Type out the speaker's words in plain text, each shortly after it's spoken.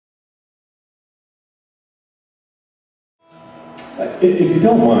If you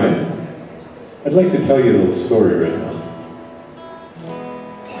don't mind, I'd like to tell you a little story right now.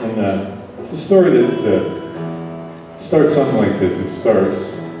 And it's a story that starts something like this. It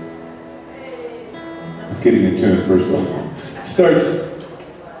starts, it's getting in tune first of all. It starts,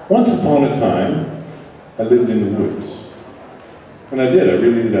 once upon a time, I lived in the woods. And I did, I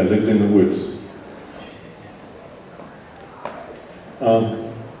really did, I lived in the woods.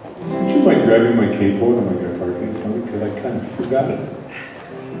 Would you mind grabbing my capo and my guitar case for me? Because I kind of forgot it.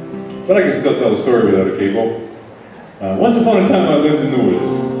 But I can still tell the story without a capo. Once upon a time I lived in the woods.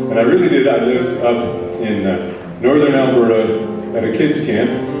 And I really did. I lived up in northern Alberta at a kids camp.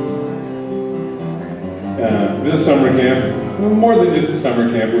 It was a summer camp. Well, more than just a summer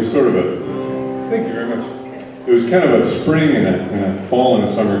camp. It was sort of a, thank you very much. It was kind of a spring and a fall and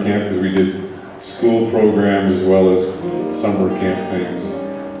a summer camp because we did school programs as well as summer camp things.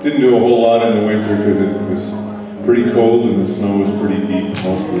 Didn't do a whole lot in the winter because it was pretty cold and the snow was pretty deep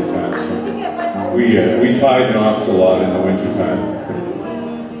most of the time. So we tied knots a lot in the winter time.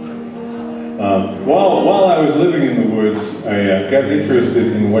 While I was living in the woods, I got interested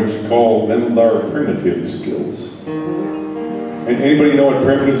in what you call them our primitive skills. And anybody know what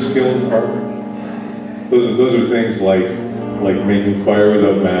primitive skills are? Those are things like making fire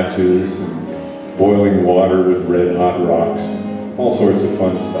without matches, and boiling water with red hot rocks, all sorts of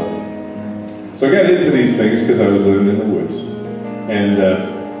fun stuff. So I got into these things because I was living in the woods. And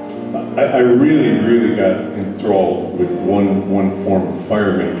I really got enthralled with one form of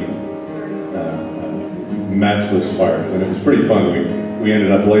fire making. Matchless fires, and it was pretty fun. We ended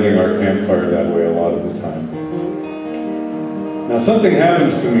up lighting our campfire that way a lot of the time. Now something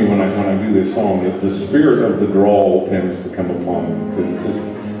happens to me when I do this song, that the spirit of the drawl tends to come upon me, because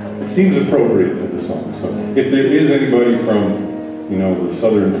it seems appropriate to the song. So if there is anybody from, you know, the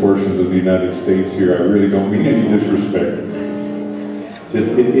southern portions of the United States here, I really don't mean any disrespect.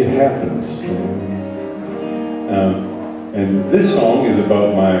 It happens. And this song is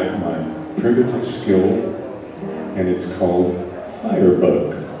about my primitive skill, and it's called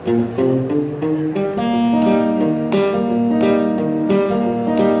Firebug.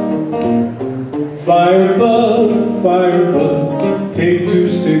 Firebug, firebug, take 2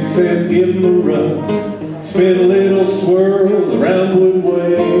 sticks and give them a rub. Spin a little swirl around Wood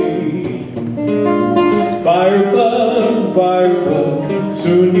Way. Firebug, firebug,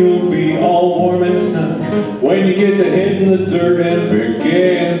 soon you'll be all warm and snug when you get the head in the dirt and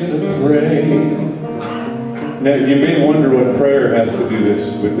begin to pray. Now, you may wonder what prayer has to do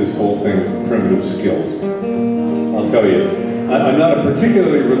with this whole thing of primitive skills. I'll tell you, I'm not a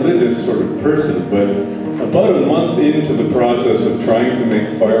particularly religious sort of person, but about a month into the process of trying to make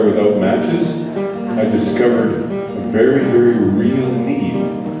fire without matches, I discovered a very, very real need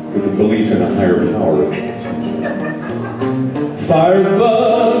for the belief in a higher power.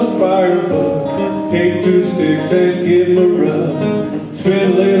 Firebug, firebug, take 2 sticks and give them a rub.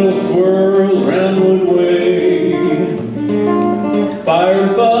 Spin a little swirl around Wood Way.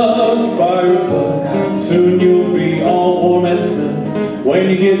 Firebug, firebug, soon you'll be all warm and snug when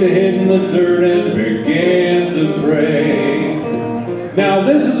you get the head in the dirt and begin to pray. Now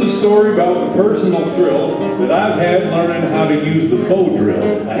this is a story about the personal thrill that I've had learning how to use the bow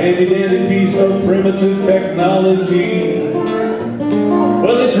drill, a handy-dandy piece of primitive technology.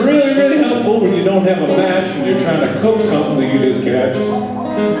 Well, it's really, really helpful when you don't have a match and you're trying to cook something that you just catch.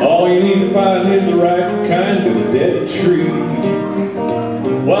 All you need to find is the right kind of dead tree.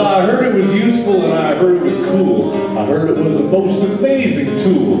 Well, I heard it was useful and I heard it was cool. I heard it was a most amazing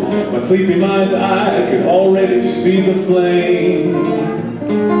tool. My sleepy mind's eye could already see the flame.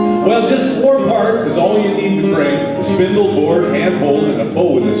 Well, just 4 parts is all you need to bring. A spindle, board, handhold, and a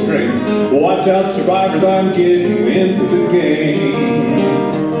bow with a string. Watch out, survivors, I'm getting you into the game.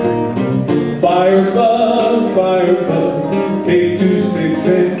 Firebug, firebug, take 2 sticks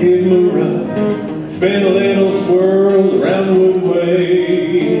and give them a rub. Spin a little swirl around Wood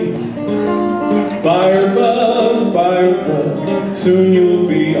Way. Firebug, firebug, soon you'll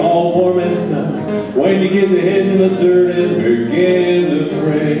be all warm and snug when you get the head in the dirt and begin to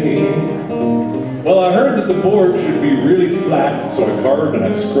pray. Well, I heard that the board should be really flat, so I carved and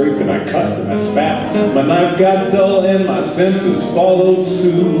I scraped and I cussed and I spat. My knife got dull and my senses followed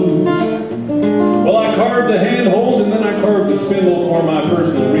suit. Well, I carved the handhold and then I carved the spindle, for my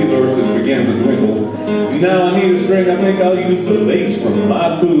personal resources began to dwindle. Now I need a string, I think I'll use the lace from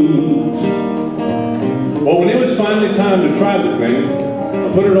my boot. Well, when it was finally time to try the thing,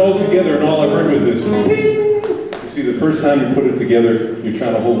 I put it all together and all I heard was this ping. You see, the first time you put it together, you're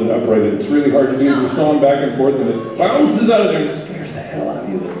trying to hold it upright. It's really hard to do. You're sawing back and forth and it bounces out of there and it scares the hell out of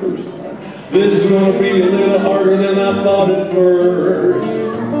you the first time. This is gonna be a little harder than I thought at first.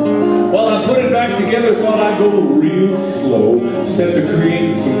 Well, I put it back together, thought I'd go real slow, set to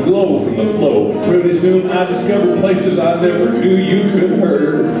create some glow from the flow. Pretty soon I discovered places I never knew you could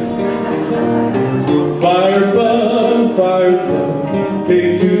hurt. Firebug, firebug,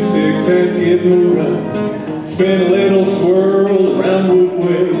 take 2 sticks and give 'em a run. Spin a little swirl around Wood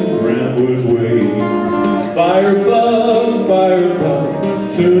Way, around Wood Way. Firebug, firebug,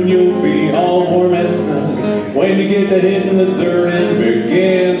 soon you'll be all warm and snug when you get to hitting the dirt and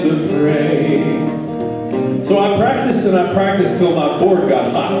begin to pray. So I practiced and I practiced till my board got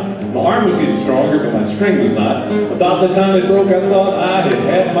hot. My arm was getting stronger, but my string was not. About the time it broke, I thought I had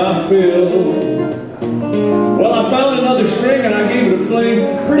had my fill. Well, I found another string and I gave it a fling.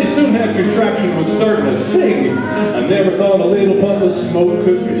 Pretty soon that contraption was starting to sing. I never thought a little puff of smoke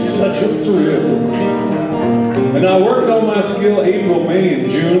could be such a thrill. And I worked on my skill April, May, and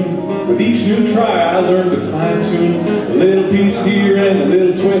June. With each new try, I learned to fine-tune a little piece here and a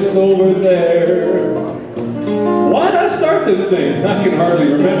little twist over there. Why'd I start this thing? I can hardly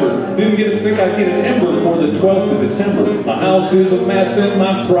remember. Didn't think I'd get an ember for the 12th of December. My house is a mess and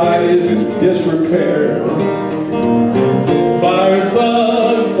my pride is in disrepair.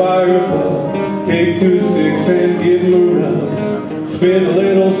 Firebug, firebug, take 2 sticks and give 'em a run. Spin a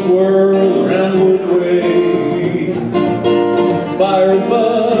little swirl around Wood Way.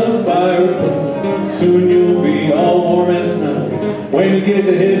 Firebug, firebug, soon you'll be all warm and snug when you get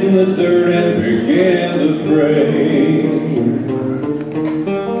to hitting the dirt and begin to pray.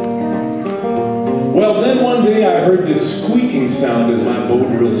 Well, then one day I heard this squeaking sound as my bow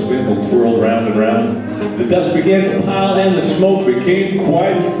drill spindle twirled round and round. The dust began to pile and the smoke became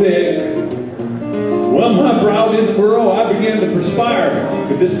quite thick. Well, my brow did furrow, I began to perspire.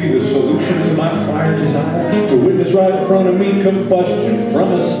 Could this be the solution to my fire desire? To witness right in front of me combustion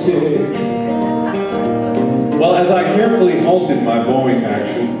from a stick. Well, as I carefully halted my bowing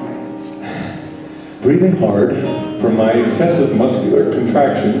action, breathing hard from my excessive muscular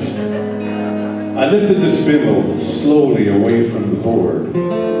contractions, I lifted the spindle slowly away from the board.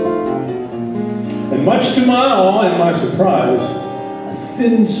 And much to my awe and my surprise, a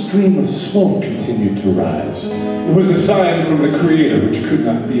thin stream of smoke continued to rise. It was a sign from the Creator which could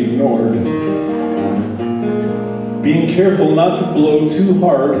not be ignored. Being careful not to blow too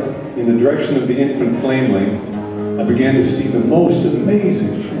hard in the direction of the infant flameling, I began to see the most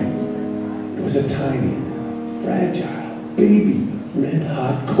amazing thing. It was a tiny, fragile, baby,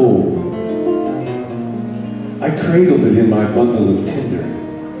 red-hot coal. I cradled it in my bundle of tinder,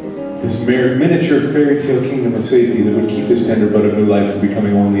 this miniature fairy tale kingdom of safety that would keep this tender bud of new life from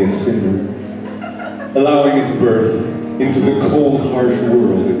becoming only a cinder, allowing its birth into the cold, harsh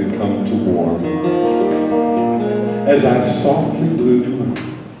world it had come to warm. As I softly blew to it,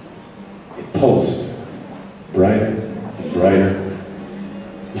 it pulsed, brighter and brighter,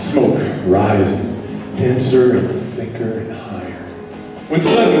 the smoke rising, denser and thicker and higher. When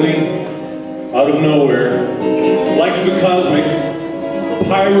suddenly, out of nowhere, like the cosmic,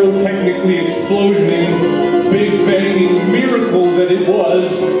 pyrotechnically explosioning, big banging miracle that it was,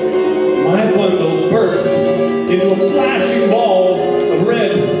 my bundle burst into a flashing ball of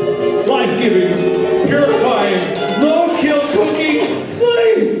red, life-giving, purifying, no-kill cooking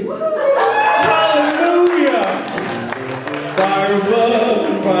flame! Hallelujah!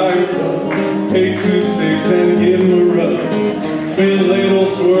 Firebug, firebug, take 2 sticks and give 'em a rub. Spin a little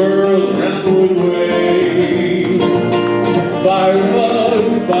swirl around Wood Way. Firebug,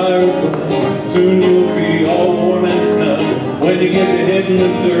 firebug, soon you'll be all warm and snug when you get to hitting the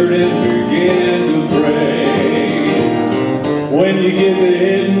dirt and begin to pray. When you get to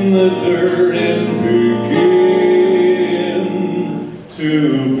hitting the dirt and begin to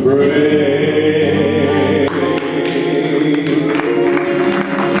pray.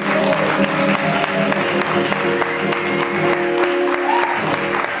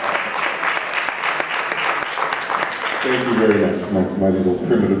 Thank you very much, my little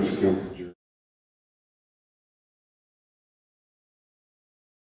primitive skills.